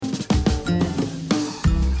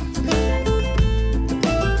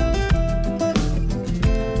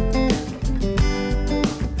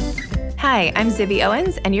Hi, I'm Zibby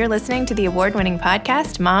Owens, and you're listening to the award-winning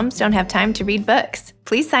podcast, Moms Don't Have Time to Read Books.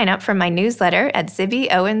 Please sign up for my newsletter at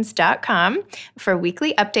zibbyowens.com for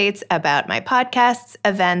weekly updates about my podcasts,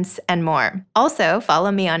 events, and more. Also,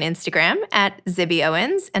 follow me on Instagram at Zibby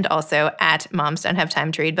Owens and also at Moms Don't Have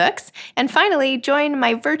Time to Read Books. And finally, join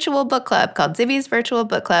my virtual book club called Zibby's Virtual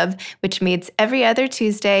Book Club, which meets every other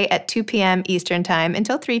Tuesday at 2 p.m. Eastern Time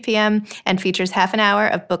until 3 p.m. and features half an hour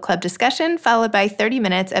of book club discussion followed by 30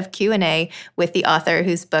 minutes of Q&A with the author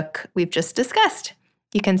whose book we've just discussed.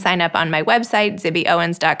 You can sign up on my website,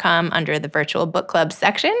 zibbyowens.com, under the Virtual Book Club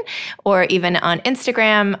section, or even on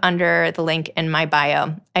Instagram under the link in my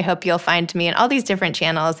bio. I hope you'll find me in all these different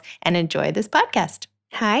channels and enjoy this podcast.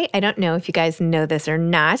 Hi, I don't know if you guys know this or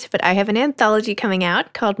not, but I have an anthology coming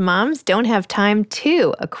out called Moms Don't Have Time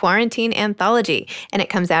To, a quarantine anthology. And it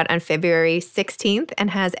comes out on February 16th and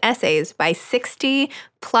has essays by 60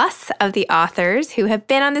 plus of the authors who have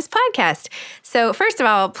been on this podcast. So first of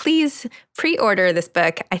all, please pre-order this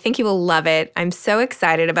book. I think you will love it. I'm so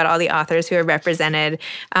excited about all the authors who are represented.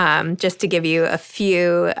 Just to give you a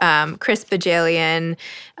few, Chris Bajalian,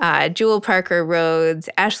 Jewel Parker Rhodes,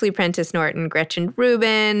 Ashley Prentice Norton, Gretchen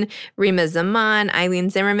Rubin, Rima Zaman,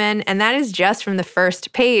 Eileen Zimmerman, and that is just from the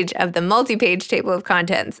first page of the multi-page table of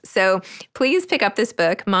contents. So please pick up this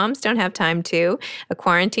book, Moms Don't Have Time To, a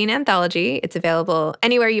quarantine anthology. It's available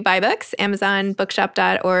anywhere you buy books, Amazon,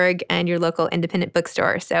 bookshop.org, and your local independent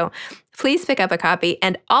bookstore. So please pick up a copy.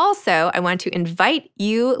 And also, I want to invite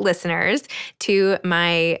you listeners to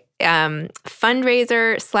my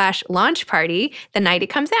fundraiser / launch party the night it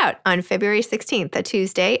comes out on February 16th, a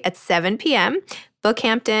Tuesday at 7 p.m.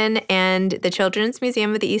 Bookhampton and the Children's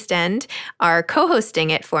Museum of the East End are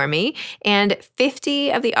co-hosting it for me, and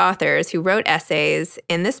 50 of the authors who wrote essays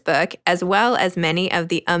in this book, as well as many of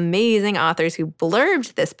the amazing authors who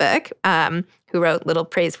blurbed this book, who wrote little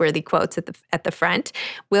praiseworthy quotes at the front,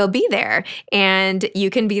 will be there, and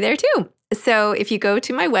you can be there too. So if you go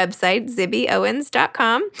to my website,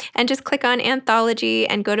 zibbyowens.com, and just click on Anthology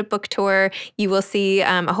and go to Book Tour, you will see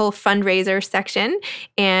a whole fundraiser section.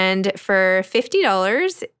 And for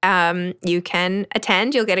 $50, you can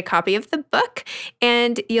attend. You'll get a copy of the book,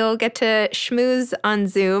 and you'll get to schmooze on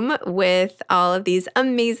Zoom with all of these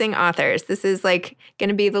amazing authors. This is like going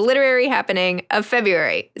to be the literary happening of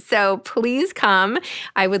February. So please come.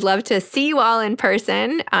 I would love to see you all in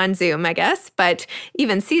person on Zoom, I guess, but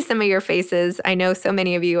even see some of your faces. I know so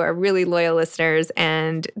many of you are really loyal listeners,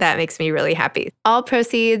 and that makes me really happy. All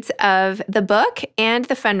proceeds of the book and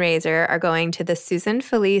the fundraiser are going to the Susan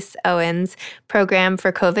Felice Owens Program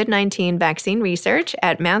for COVID-19 Vaccine Research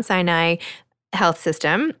at Mount Sinai Health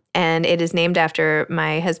System, and it is named after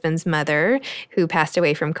my husband's mother, who passed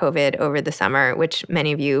away from COVID over the summer, which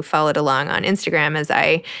many of you followed along on Instagram as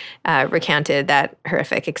I recounted that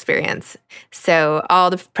horrific experience. So all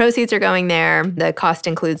the proceeds are going there. The cost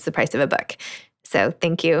includes the price of a book. So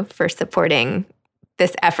thank you for supporting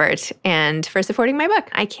this effort and for supporting my book.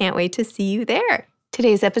 I can't wait to see you there.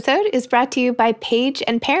 Today's episode is brought to you by Page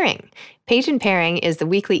and Pairing. Page and Pairing is the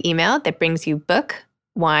weekly email that brings you book,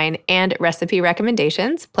 wine, and recipe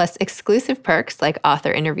recommendations, plus exclusive perks like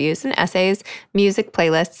author interviews and essays, music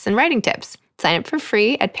playlists, and writing tips. Sign up for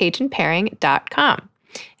free at pageandpairing.com.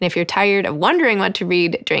 And if you're tired of wondering what to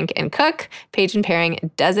read, drink, and cook, Page and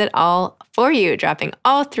Pairing does it all for you, dropping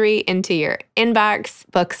all three into your inbox.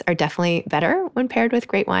 Books are definitely better when paired with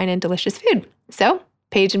great wine and delicious food. So,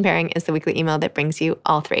 Page and Pairing is the weekly email that brings you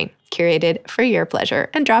all three, curated for your pleasure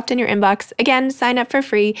and dropped in your inbox. Again, sign up for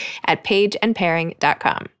free at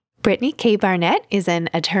pageandpairing.com. Brittany K. Barnett is an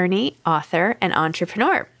attorney, author, and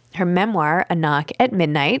entrepreneur. Her memoir, A Knock at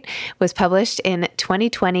Midnight, was published in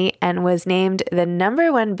 2020 and was named the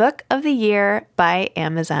 #1 book of the year by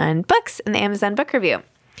Amazon Books in the Amazon Book Review.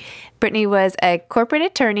 Brittany was a corporate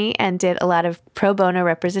attorney and did a lot of pro bono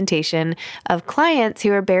representation of clients who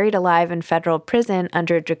were buried alive in federal prison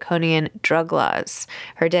under draconian drug laws.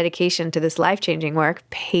 Her dedication to this life-changing work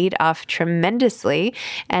paid off tremendously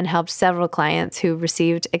and helped several clients who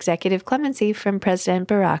received executive clemency from President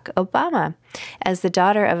Barack Obama. As the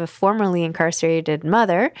daughter of a formerly incarcerated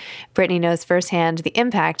mother, Brittany knows firsthand the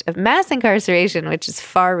impact of mass incarceration, which is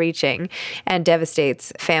far-reaching and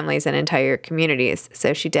devastates families and entire communities.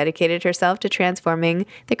 So she dedicated herself to transforming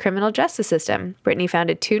the criminal justice system. Brittany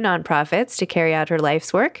founded 2 nonprofits to carry out her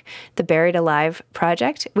life's work: the Buried Alive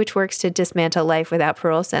Project, which works to dismantle life without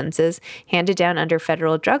parole sentences handed down under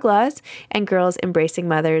federal drug laws, and Girls Embracing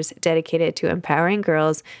Mothers, dedicated to empowering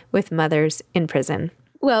girls with mothers in prison.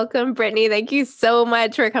 Welcome, Brittany. Thank you so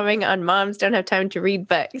much for coming on Moms Don't Have Time to Read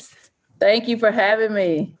Books. Thank you for having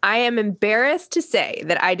me. I am embarrassed to say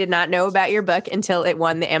that I did not know about your book until it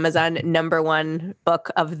won the Amazon #1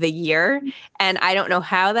 book of the year. And I don't know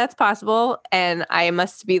how that's possible. And I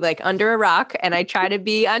must be like under a rock. And I try to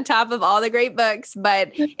be on top of all the great books.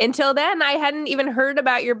 But until then, I hadn't even heard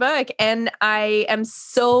about your book. And I am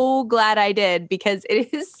so glad I did because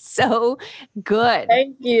it is so good.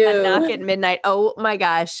 Thank you. A Knock at Midnight. Oh my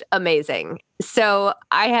gosh. Amazing. So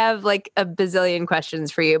I have like a bazillion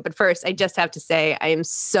questions for you. But first, I just have to say, I am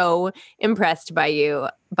so impressed by you,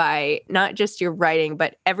 by not just your writing,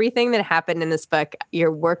 but everything that happened in this book,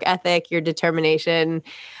 your work ethic, your determination,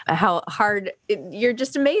 how hard, you're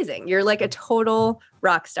just amazing. You're like a total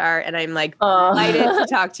rock star. And I'm like delighted to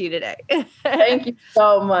talk to you today. Thank you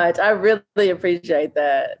so much. I really appreciate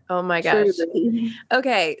that. Oh my gosh. Truly.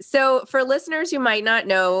 Okay. So for listeners who might not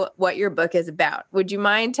know what your book is about, would you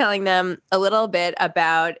mind telling them a little bit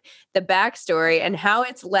about the backstory and how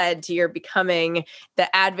it's led to your becoming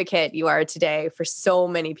the advocate you are today for so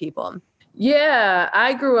many people? Yeah,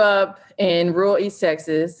 I grew up in rural East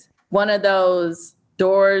Texas, one of those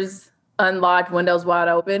doors unlocked, windows wide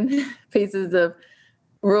open pieces of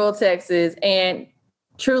rural Texas, and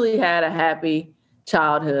truly had a happy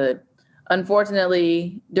childhood.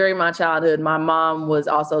 Unfortunately, during my childhood, my mom was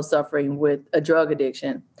also suffering with a drug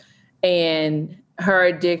addiction, and her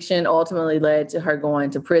addiction ultimately led to her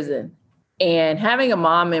going to prison. And having a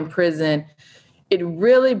mom in prison, it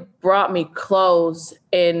really brought me close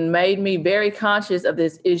and made me very conscious of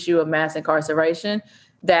this issue of mass incarceration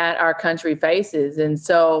that our country faces. And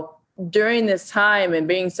so during this time and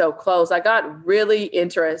being so close, I got really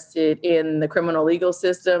interested in the criminal legal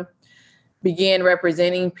system, began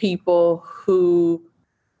representing people who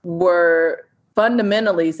were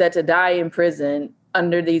fundamentally set to die in prison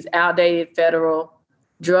under these outdated federal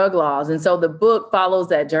drug laws. And so the book follows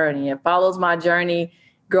that journey. It follows my journey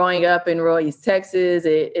growing up in rural East Texas.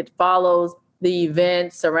 It follows the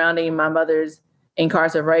events surrounding my mother's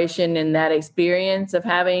incarceration and that experience of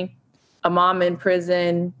having a mom in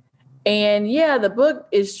prison. And yeah, the book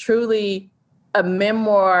is truly a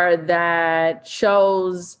memoir that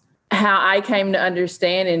shows how I came to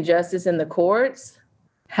understand injustice in the courts,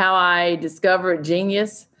 how I discovered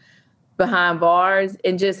genius behind bars,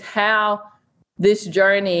 and just how this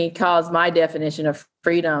journey caused my definition of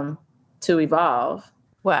freedom to evolve.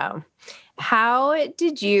 Wow. How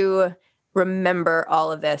did you remember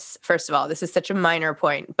all of this? First of all, this is such a minor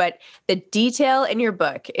point, but the detail in your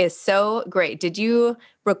book is so great. Did you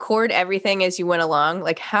record everything as you went along?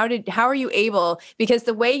 Like how are you able, because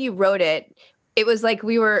the way you wrote it, it was like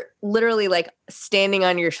we were literally like standing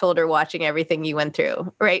on your shoulder watching everything you went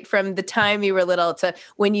through, right? From the time you were little to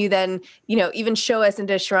when you then, even show us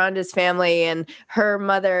into Sharonda's family and her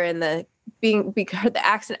mother and the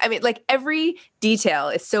accident. I mean, like every detail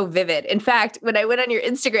is so vivid. In fact, when I went on your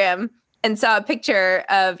Instagram and saw a picture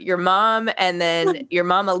of your mom and then your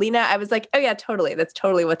mom, Alina, I was like, oh yeah, totally. That's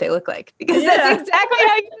totally what they look like because that's exactly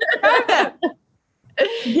how you describe them.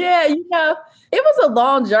 Yeah, it was a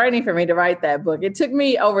long journey for me to write that book. It took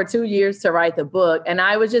me over 2 years to write the book, and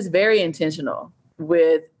I was just very intentional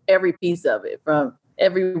with every piece of it, from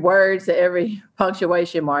every word to every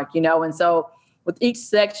punctuation mark, and so with each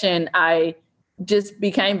section, I just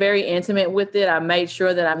became very intimate with it. I made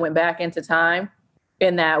sure that I went back into time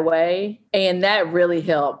in that way, and that really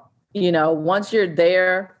helped. Once you're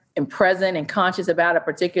there and present and conscious about a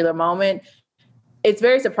particular moment, it's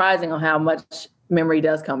very surprising on how much memory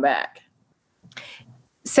does come back.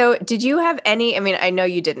 So did you have any, I know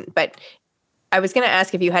you didn't, but I was going to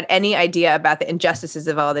ask if you had any idea about the injustices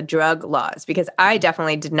of all the drug laws, because I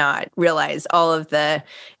definitely did not realize all of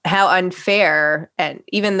how unfair, and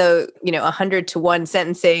even though, 100-to-1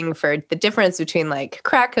 sentencing for the difference between like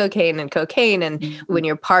crack cocaine and cocaine and when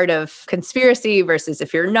you're part of conspiracy versus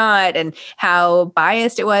if you're not, and how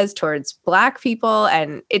biased it was towards Black people.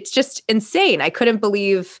 And it's just insane. I couldn't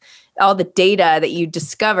believe all the data that you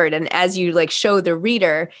discovered. And as you like show the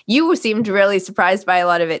reader, you seemed really surprised by a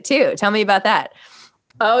lot of it too. Tell me about that.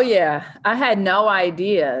 Oh yeah. I had no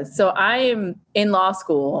idea. So I am in law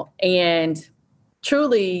school and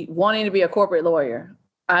truly wanting to be a corporate lawyer.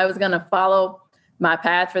 I was going to follow my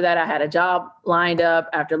path for that. I had a job lined up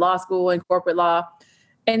after law school in corporate law.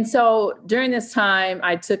 And so during this time,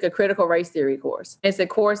 I took a critical race theory course. It's a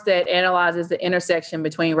course that analyzes the intersection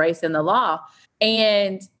between race and the law.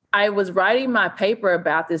 And I was writing my paper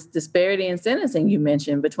about this disparity in sentencing you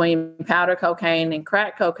mentioned between powder cocaine and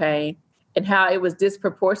crack cocaine and how it was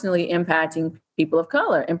disproportionately impacting people of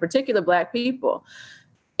color, in particular Black people.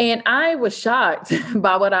 And I was shocked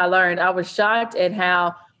by what I learned. I was shocked at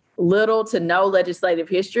how little to no legislative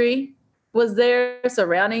history was there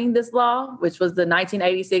surrounding this law, which was the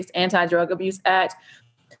 1986 Anti-Drug Abuse Act,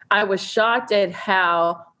 I was shocked at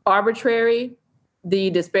how arbitrary the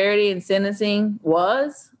disparity in sentencing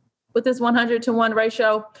was with this 100-to-1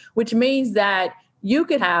 ratio, which means that you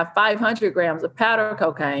could have 500 grams of powder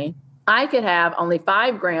cocaine. I could have only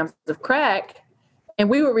 5 grams of crack, and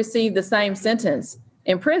we would receive the same sentence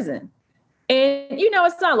in prison. And,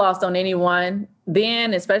 it's not lost on anyone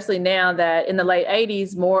then, especially now that in the late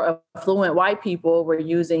 80s, more affluent white people were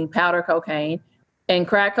using powder cocaine, and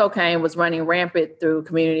crack cocaine was running rampant through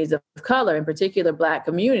communities of color, in particular Black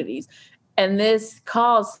communities. And this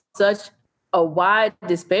caused such a wide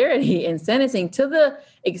disparity in sentencing to the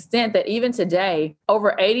extent that even today,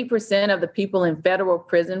 over 80% of the people in federal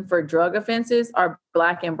prison for drug offenses are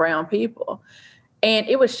Black and brown people. And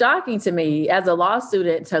it was shocking to me as a law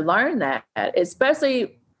student to learn that,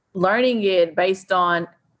 especially learning it based on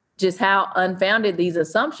just how unfounded these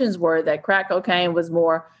assumptions were that crack cocaine was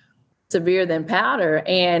more severe than powder.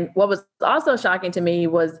 And what was also shocking to me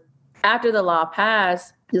was after the law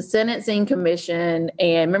passed, the Sentencing Commission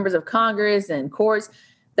and members of Congress and courts,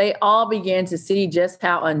 they all began to see just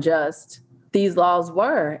how unjust these laws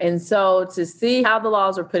were. And so to see how the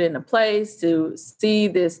laws were put into place, to see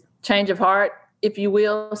this change of heart, if you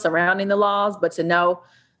will, surrounding the laws, but to know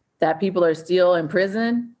that people are still in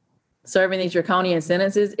prison serving these draconian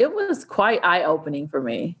sentences, it was quite eye-opening for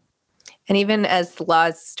me. And even as the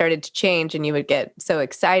laws started to change and you would get so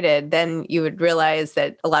excited, then you would realize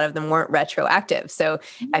that a lot of them weren't retroactive. So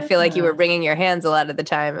yeah. I feel like you were wringing your hands a lot of the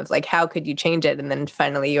time of like, how could you change it? And then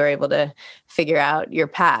finally you were able to figure out your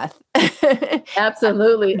path.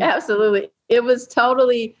 Absolutely. Absolutely. It was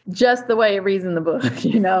totally just the way it reads in the book,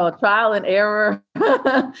 trial and error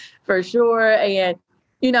for sure. And,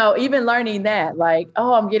 even learning that, like,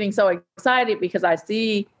 oh, I'm getting so excited because I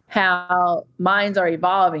see how minds are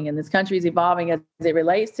evolving and this country is evolving as it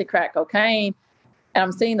relates to crack cocaine. And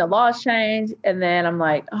I'm seeing the laws change. And then I'm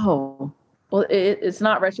like, oh, well, it's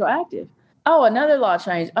not retroactive. Oh, another law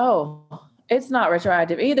change. Oh, it's not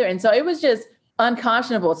retroactive either. And so it was just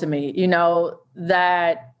unconscionable to me,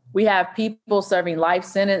 that we have people serving life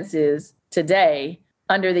sentences today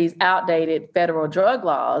under these outdated federal drug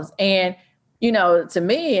laws. And to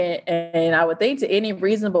me, and I would think to any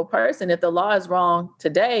reasonable person, if the law is wrong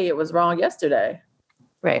today, it was wrong yesterday.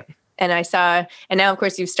 Right. And now, of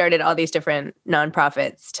course, you've started all these different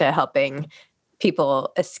nonprofits to helping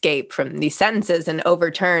people escape from these sentences and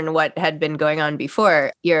overturn what had been going on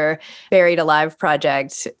before. Your Buried Alive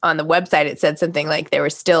project, on the website, it said something like there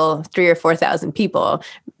were still 3,000 or 4,000 people,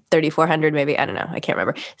 3,400 maybe, I don't know, I can't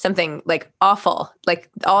remember, something like awful, like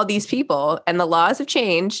all these people, and the laws have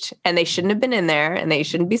changed and they shouldn't have been in there and they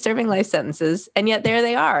shouldn't be serving life sentences, and yet there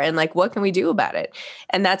they are, and like, what can we do about it?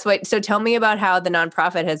 And so tell me about how the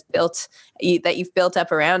nonprofit has that you've built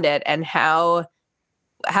up around it, and how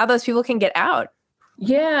those people can get out.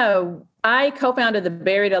 Yeah, I co-founded the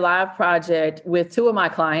Buried Alive project with 2 of my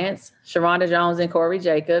clients, Sharonda Jones and Corey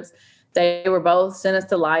Jacobs. They were both sentenced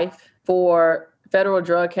to life for federal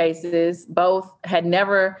drug cases. Both had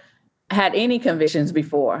never had any convictions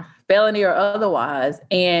before, felony or otherwise.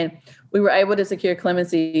 And we were able to secure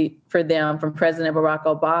clemency for them from President Barack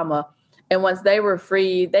Obama. And once they were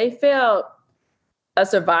free, they felt a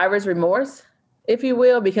survivor's remorse, if you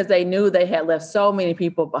will, because they knew they had left so many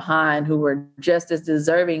people behind who were just as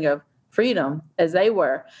deserving of freedom as they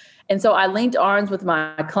were. And so I linked arms with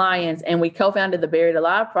my clients and we co-founded the Buried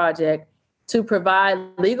Alive project to provide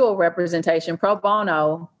legal representation pro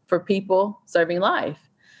bono for people serving life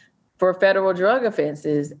for federal drug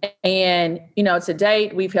offenses. And, to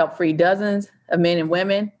date, we've helped free dozens of men and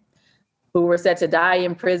women who were set to die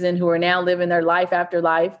in prison, who are now living their life after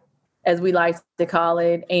life, as we like to call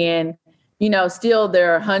it. And, still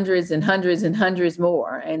there are hundreds and hundreds and hundreds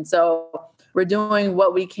more. And so we're doing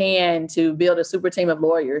what we can to build a super team of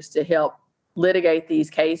lawyers to help litigate these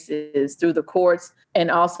cases through the courts,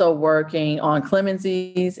 and also working on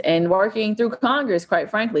clemencies and working through Congress, quite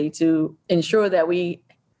frankly, to ensure that we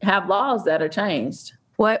have laws that are changed.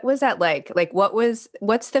 What was that like? Like,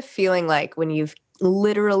 what's the feeling like when you've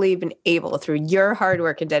literally been able, through your hard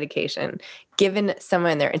work and dedication, given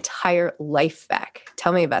someone their entire life back?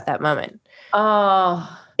 Tell me about that moment.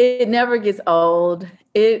 Oh, it never gets old.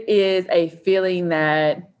 It is a feeling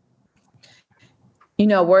that,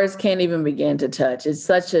 words can't even begin to touch. It's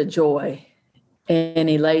such a joy and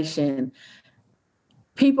elation.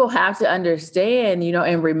 People have to understand,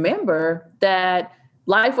 and remember that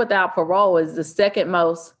life without parole is the second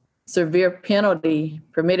most severe penalty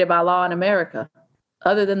permitted by law in America,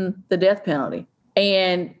 other than the death penalty.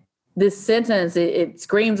 And this sentence, it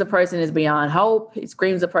screams a person is beyond hope. It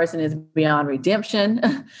screams a person is beyond redemption.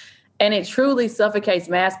 And it truly suffocates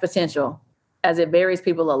mass potential as it buries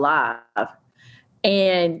people alive.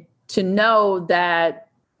 And to know that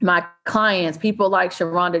my clients, people like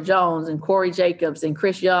Sharonda Jones and Corey Jacobs and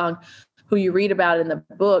Chris Young, who you read about in the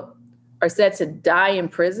book, are said to die in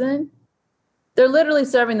prison, they're literally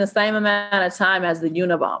serving the same amount of time as the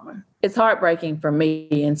Unabomber. It's heartbreaking for me.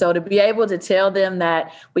 And so to be able to tell them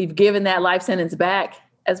that we've given that life sentence back,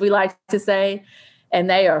 as we like to say, and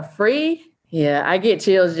they are free, yeah, I get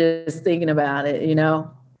chills just thinking about it, you know?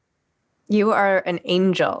 You are an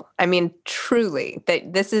angel. I mean, truly,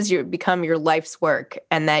 that this is become your life's work,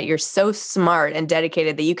 and that you're so smart and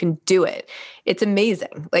dedicated that you can do it. It's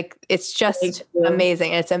amazing. Like, it's just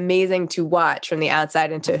amazing. And it's amazing to watch from the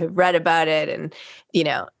outside and to have read about it. And, you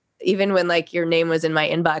know, even when like your name was in my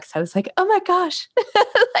inbox, I was like, oh my gosh,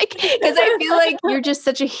 like, because I feel like you're just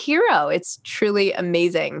such a hero. It's truly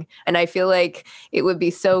amazing. And I feel like it would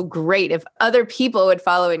be so great if other people would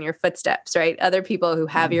follow in your footsteps, right? Other people who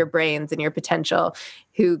have your brains and your potential,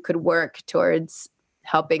 who could work towards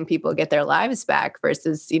helping people get their lives back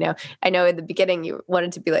versus, you know, I know in the beginning you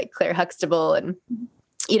wanted to be like Claire Huxtable and,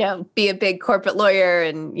 you know, be a big corporate lawyer,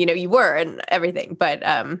 and, you know, you were, and everything. But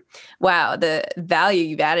wow, the value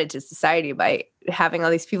you've added to society by having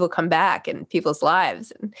all these people come back in people's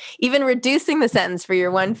lives, and even reducing the sentence for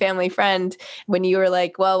your one family friend when you were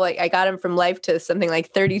like, well, like I got him from life to something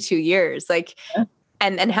like 32 years, like,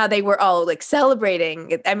 and how they were all like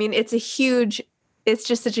celebrating. I mean, it's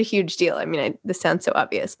just such a huge deal. I mean, this sounds so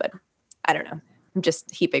obvious, but I don't know. I'm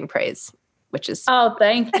just heaping praise. Which is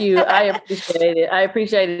thank you. I appreciate it. I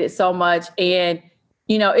appreciated it so much. And,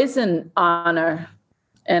 you know, it's an honor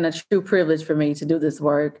and a true privilege for me to do this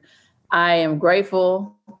work. I am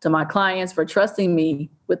grateful to my clients for trusting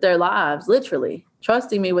me with their lives, literally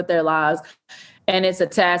trusting me with their lives. And it's a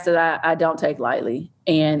task that I don't take lightly.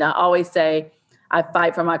 And I always say I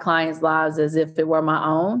fight for my clients' lives as if it were my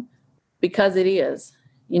own, because it is.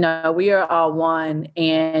 You know, we are all one,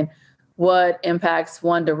 and what impacts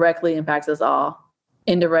one directly impacts us all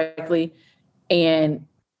indirectly. And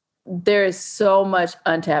there is so much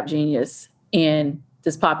untapped genius in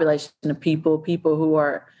this population of people who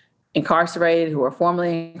are incarcerated, who are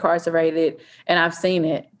formerly incarcerated. And I've seen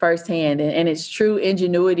it firsthand. And it's true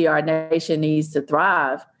ingenuity our nation needs to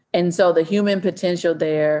thrive. And so the human potential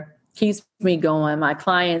there keeps me going. My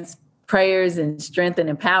clients' prayers and strength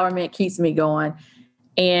and empowerment keeps me going.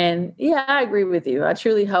 And yeah, I agree with you. I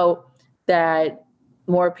truly hope that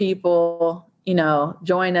more people, you know,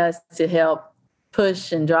 join us to help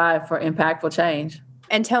push and drive for impactful change.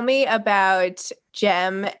 And tell me about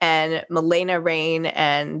Jem and Milena Rain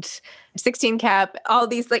and 16 Cap, all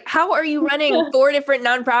these, like, how are you running 4 different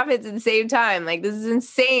nonprofits at the same time? Like, this is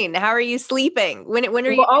insane. How are you sleeping? When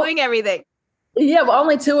are you doing everything? Yeah, well,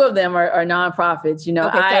 only 2 of them are nonprofits. You know,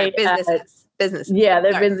 okay, business. Yeah,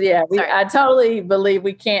 they're business. Yeah, I totally believe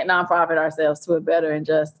we can't nonprofit ourselves to a better and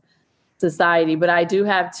just society. But I do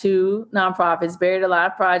have 2 nonprofits, Buried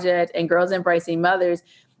Alive Project and Girls Embracing Mothers.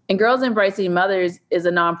 And Girls Embracing Mothers is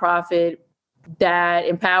a nonprofit that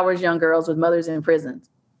empowers young girls with mothers in prisons.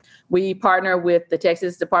 We partner with the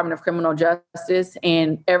Texas Department of Criminal Justice,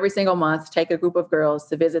 and every single month take a group of girls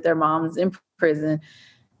to visit their moms in prison.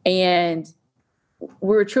 And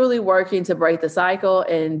we're truly working to break the cycle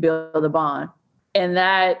and build a bond. And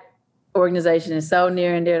that organization is so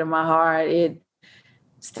near and dear to my heart. It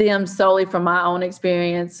stems solely from my own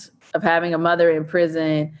experience of having a mother in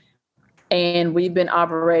prison. And we've been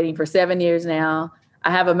operating for 7 years now.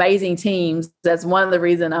 I have amazing teams. That's one of the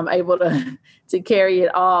reasons I'm able to carry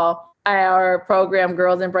it all. Our program,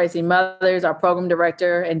 Girls Embracing Mothers, our program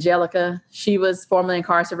director, Angelica, she was formerly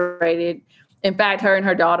incarcerated. In fact, her and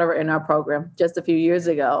her daughter were in our program just a few years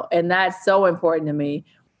ago. And that's so important to me,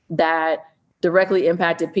 that directly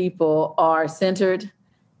impacted people are centered,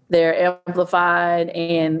 they're amplified,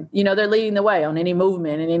 and, you know, they're leading the way on any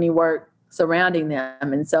movement and any work surrounding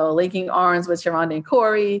them. And so linking arms with Sharonda and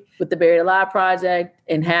Corey, with the Buried Alive Project,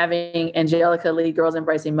 and having Angelica lead Girls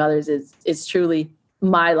Embracing Mothers is truly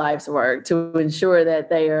my life's work to ensure that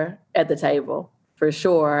they are at the table, for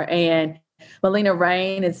sure. And Milena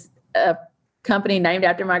Rain is a company named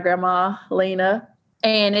after my grandma, Lena.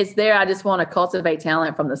 And it's there. I just want to cultivate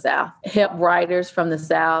talent from the South, help writers from the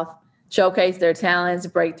South showcase their talents,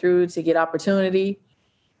 break through to get opportunity.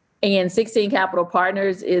 And 16 Capital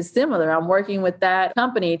Partners is similar. I'm working with that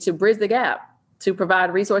company to bridge the gap, to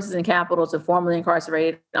provide resources and capital to formerly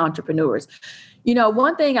incarcerated entrepreneurs. You know,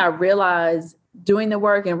 one thing I realized doing the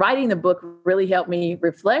work and writing the book really helped me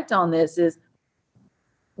reflect on this is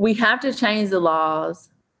we have to change the laws.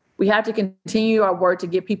 We have to continue our work to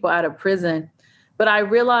get people out of prison. But I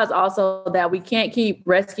realize also that we can't keep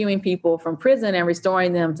rescuing people from prison and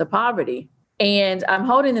restoring them to poverty. And I'm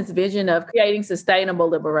holding this vision of creating sustainable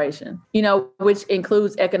liberation, which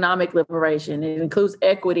includes economic liberation. It includes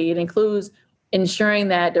equity. It includes ensuring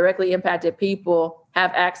that directly impacted people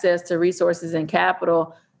have access to resources and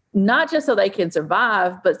capital, not just so they can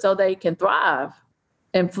survive, but so they can thrive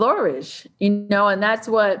and flourish, and that's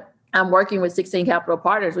what I'm working with 16 Capital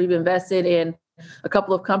Partners. We've invested in a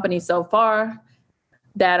couple of companies so far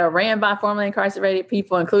that are ran by formerly incarcerated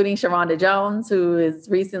people, including Sharonda Jones, who is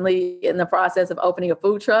recently in the process of opening a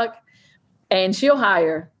food truck. And she'll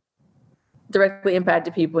hire directly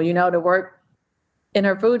impacted people, to work in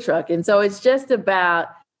her food truck. And so it's just about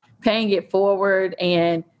paying it forward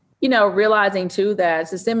and, realizing too that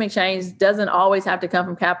systemic change doesn't always have to come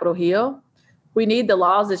from Capitol Hill. We need the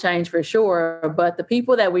laws to change for sure, but the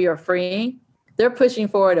people that we are freeing, they're pushing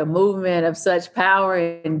forward a movement of such power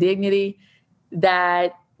and dignity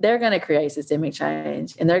that they're going to create systemic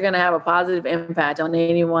change, and they're going to have a positive impact on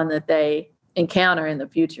anyone that they encounter in the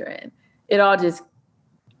future. And it all just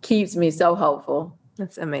keeps me so hopeful.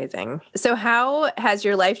 That's amazing. So how has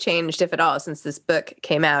your life changed, if at all, since this book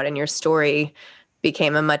came out and your story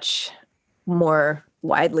became a much more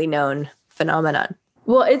widely known phenomenon?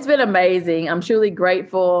 Well, it's been amazing. I'm truly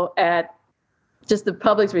grateful at just the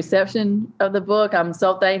public's reception of the book. I'm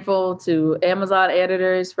so thankful to Amazon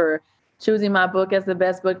editors for choosing my book as the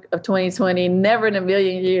best book of 2020. Never in a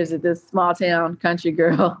million years did this small town country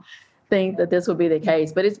girl think that this would be the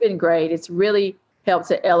case. But it's been great. It's really helped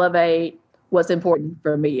to elevate what's important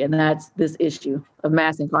for me, and that's this issue of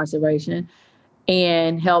mass incarceration,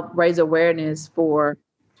 and help raise awareness for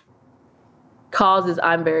causes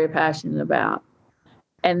I'm very passionate about.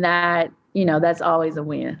 And that, that's always a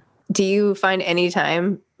win. Do you find any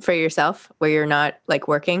time for yourself where you're not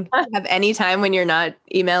working? Have any time when you're not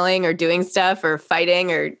emailing or doing stuff or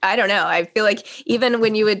fighting, or I don't know. I feel like even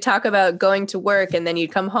when you would talk about going to work and then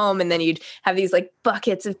you'd come home and then you'd have these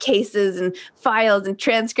buckets of cases and files and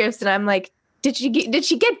transcripts. And I'm like, did she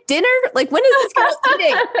get dinner? When is this girl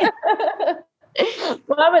eating?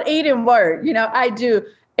 Well, I would eat and work. I do.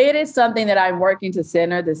 It is something that I'm working to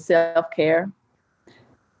center, the self-care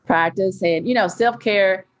practice. And,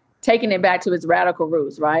 self-care, taking it back to its radical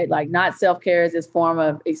roots, right? Not self-care as this form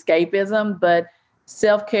of escapism, but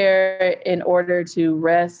self-care in order to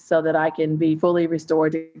rest so that I can be fully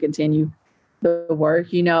restored to continue the work.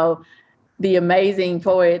 The amazing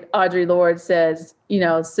poet Audre Lorde says,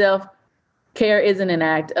 self-care isn't an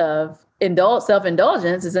act of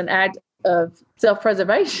self-indulgence, it's an act of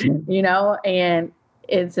self-preservation, and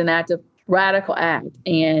it's an act of radical act.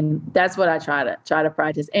 And that's what I try to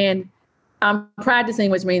practice. And I'm practicing,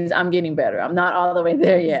 which means I'm getting better. I'm not all the way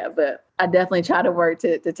there yet, but I definitely try to work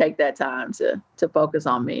to take that time to focus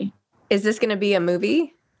on me. Is this going to be a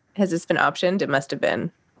movie? Has this been optioned? It must have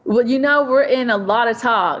been. Well, we're in a lot of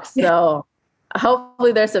talks, so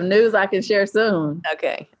hopefully there's some news I can share soon.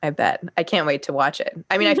 Okay, I bet. I can't wait to watch it.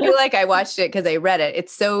 I mean, I feel like I watched it because I read it.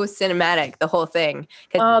 It's so cinematic, the whole thing.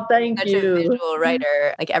 Oh, thank you. Such a visual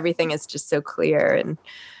writer. Everything is just so clear. And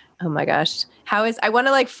oh my gosh. I want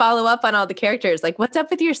to follow up on all the characters. What's up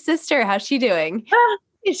with your sister? How's she doing?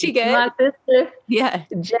 Is she good? My sister, yeah,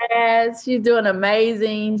 Jazz, she's doing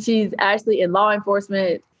amazing. She's actually in law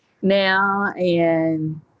enforcement now.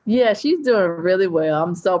 And yeah, she's doing really well.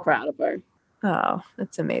 I'm so proud of her. Oh,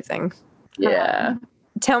 that's amazing. Yeah.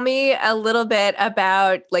 Tell me a little bit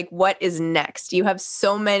about what is next. You have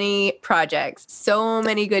so many projects, so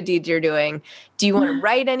many good deeds you're doing. Do you want to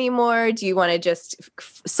write anymore? Do you want to just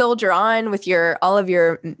soldier on with all of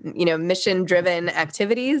your mission-driven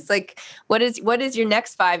activities? What is your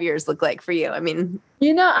next 5 years look like for you? I mean,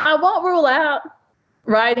 I won't rule out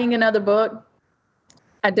writing another book.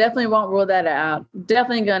 I definitely won't rule that out.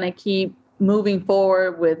 Definitely going to keep moving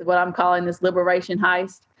forward with what I'm calling this liberation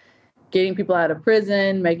heist. Getting people out of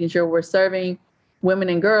prison, making sure we're serving women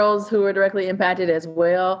and girls who are directly impacted as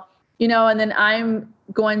well. And then I'm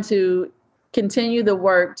going to continue the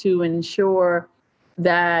work to ensure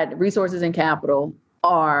that resources and capital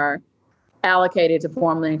are allocated to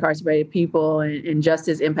formerly incarcerated people and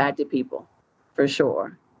justice impacted people, for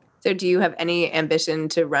sure. So do you have any ambition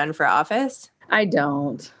to run for office? I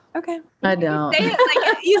don't. Okay. I don't.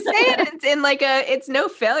 You say it in it's no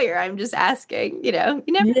failure. I'm just asking, you never.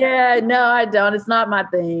 Yeah, no, I don't. It's not my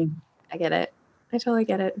thing. I get it. I totally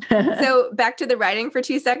get it. So back to the writing for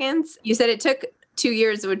 2 seconds. You said it took 2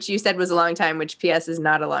 years, which you said was a long time, which PS is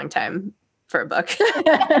not a long time for a book.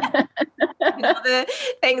 All the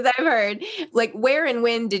things I've heard. Like, where and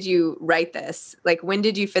when did you write this? Like, when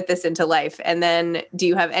did you fit this into life? And then do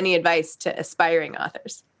you have any advice to aspiring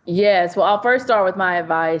authors? Yes. Well, I'll first start with my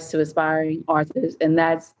advice to aspiring authors, and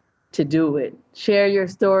that's to do it. Share your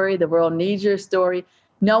story. The world needs your story.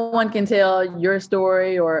 No one can tell your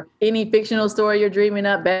story or any fictional story you're dreaming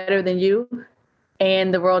up better than you.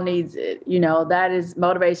 And the world needs it. That is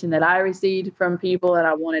motivation that I received from people, and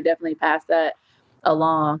I want to definitely pass that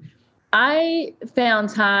along. I found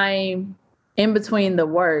time in between the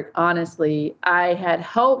work, honestly. I had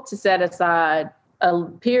hoped to set aside a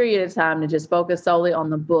period of time to just focus solely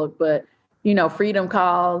on the book, but freedom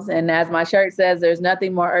calls. And as my shirt says, there's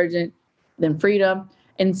nothing more urgent than freedom.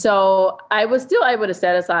 And so I was still able to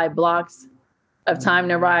set aside blocks of time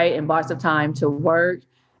to write and blocks of time to work.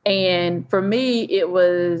 And for me, it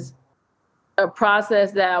was a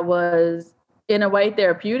process that was in a way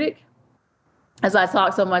therapeutic, as I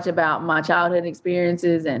talked so much about my childhood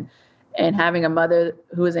experiences and having a mother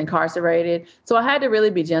who was incarcerated. So I had to really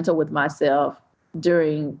be gentle with myself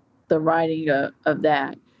during the writing of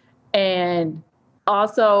that. And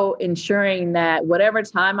also ensuring that whatever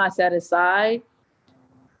time I set aside,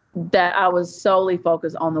 that I was solely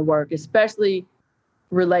focused on the work, especially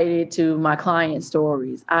related to my client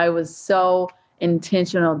stories. I was so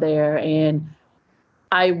intentional there, and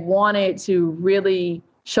I wanted to really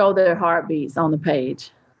show their heartbeats on the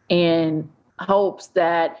page in hopes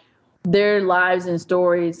that their lives and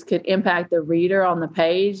stories could impact the reader on the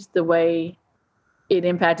page the way it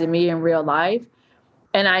impacted me in real life.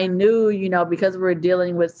 And I knew, because we're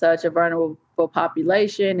dealing with such a vulnerable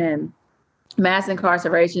population and mass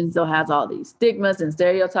incarceration still has all these stigmas and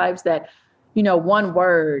stereotypes that, one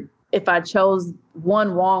word, if I chose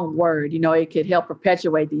one wrong word, it could help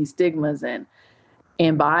perpetuate these stigmas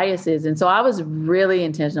and biases. And so I was really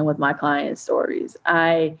intentional with my clients' stories.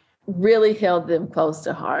 I really held them close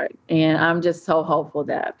to heart. And I'm just so hopeful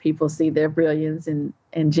that people see their brilliance and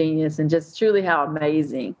genius and just truly how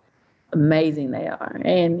amazing they are.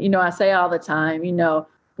 And, I say all the time,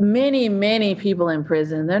 many, many people in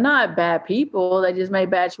prison, they're not bad people. They just made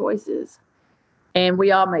bad choices. And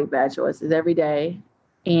we all make bad choices every day.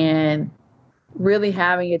 And really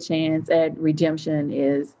having a chance at redemption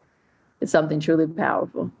is something truly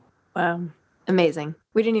powerful. Wow. Amazing.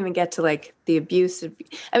 We didn't even get to the abuse of,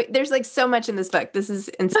 there's so much in this book. This is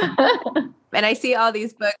insane. And I see all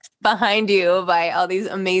these books behind you by all these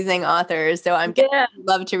amazing authors. So I'm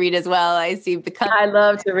love to read as well. I see I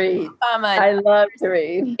love to read. Obama. I love to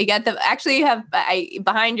read. You got you have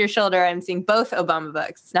behind your shoulder, I'm seeing both Obama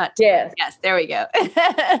books. Yes, there we go.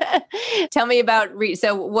 Tell me about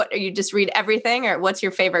so what, you just read everything, or what's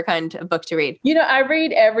your favorite kind of book to read? I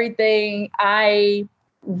read everything. I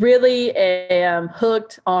really am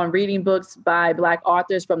hooked on reading books by Black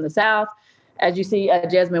authors from the South. As you see,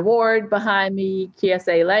 Jasmine Ward behind me,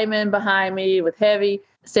 Kiese Layman behind me with Heavy,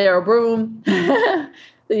 Sarah Broom, The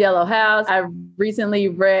Yellow House. I recently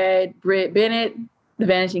read Britt Bennett, The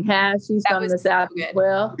Vanishing Half. She's from the South as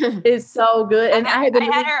well. It's so good. And I had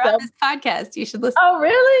her on this podcast. You should listen. Oh,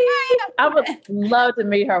 really? I would love to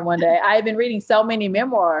meet her one day. I've been reading so many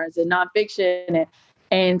memoirs and nonfiction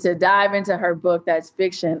and to dive into her book that's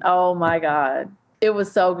fiction. Oh my God. It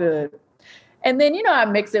was so good. And then, I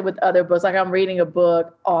mix it with other books. Like I'm reading a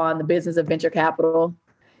book on the business of venture capital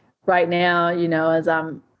right now, as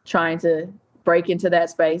I'm trying to break into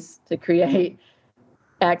that space to create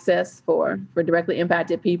access for directly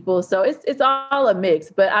impacted people. So it's all a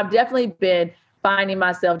mix, but I've definitely been finding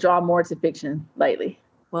myself draw more to fiction lately.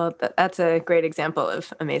 Well, that's a great example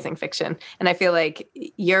of amazing fiction. And I feel like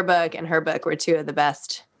your book and her book were two of the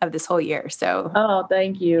best of this whole year. So, oh,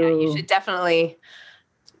 thank you. Yeah, you should definitely,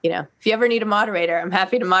 if you ever need a moderator, I'm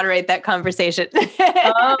happy to moderate that conversation.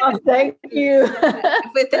 Oh, thank you.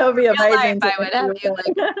 That would be amazing. I would have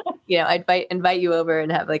you, I'd invite you over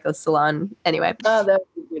and have a salon. Anyway. Oh, that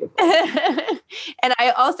would be beautiful. And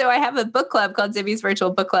I have a book club called Zibby's Virtual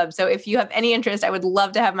Book Club. So if you have any interest, I would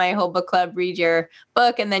love to have my whole book club read your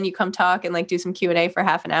book, and then you come talk and do some Q&A for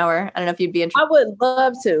half an hour. I don't know if you'd be interested. I would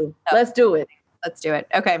love to. Oh. Let's do it. Let's do it.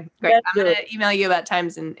 Okay, great. I'm going to email you about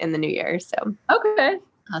times in the new year. So okay.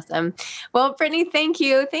 Awesome. Well, Brittany, thank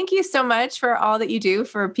you. Thank you so much for all that you do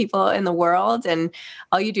for people in the world and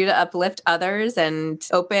all you do to uplift others and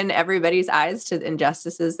open everybody's eyes to the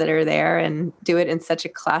injustices that are there and do it in such a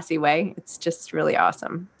classy way. It's just really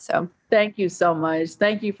awesome. So thank you so much.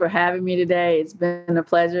 Thank you for having me today. It's been a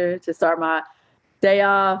pleasure to start my day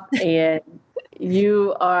off, and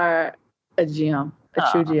you are a gem, a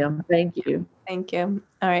true gem. Thank you. Thank you.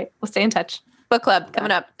 All right. We'll stay in touch. Book club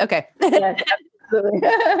coming up. Okay. Yes,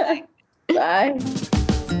 absolutely. Bye.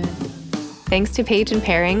 Thanks to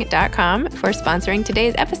pageandpairing.com for sponsoring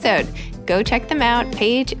today's episode. Go check them out,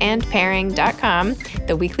 pageandpairing.com,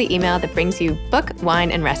 the weekly email that brings you book,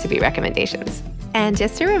 wine, and recipe recommendations. And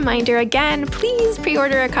just a reminder again, please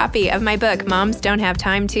pre-order a copy of my book, Moms Don't Have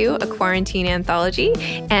Time To, a quarantine anthology,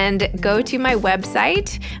 and go to my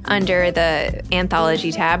website under the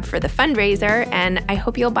anthology tab for the fundraiser. And I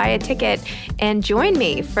hope you'll buy a ticket and join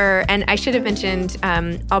me and I should have mentioned,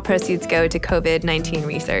 all proceeds go to COVID-19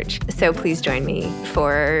 research. So please join me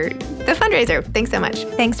for the fundraiser. Thanks so much.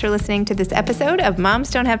 Thanks for listening to this episode of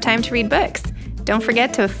Moms Don't Have Time to Read Books. Don't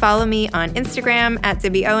forget to follow me on Instagram at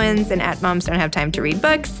Zibby Owens and at Moms Don't Have Time to Read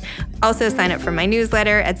Books. Also sign up for my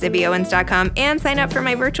newsletter at zibbyowens.com and sign up for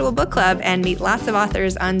my virtual book club and meet lots of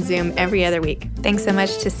authors on Zoom every other week. Thanks so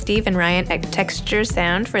much to Steve and Ryan at Texture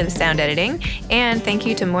Sound for the sound editing. And thank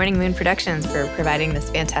you to Morning Moon Productions for providing this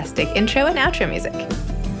fantastic intro and outro music.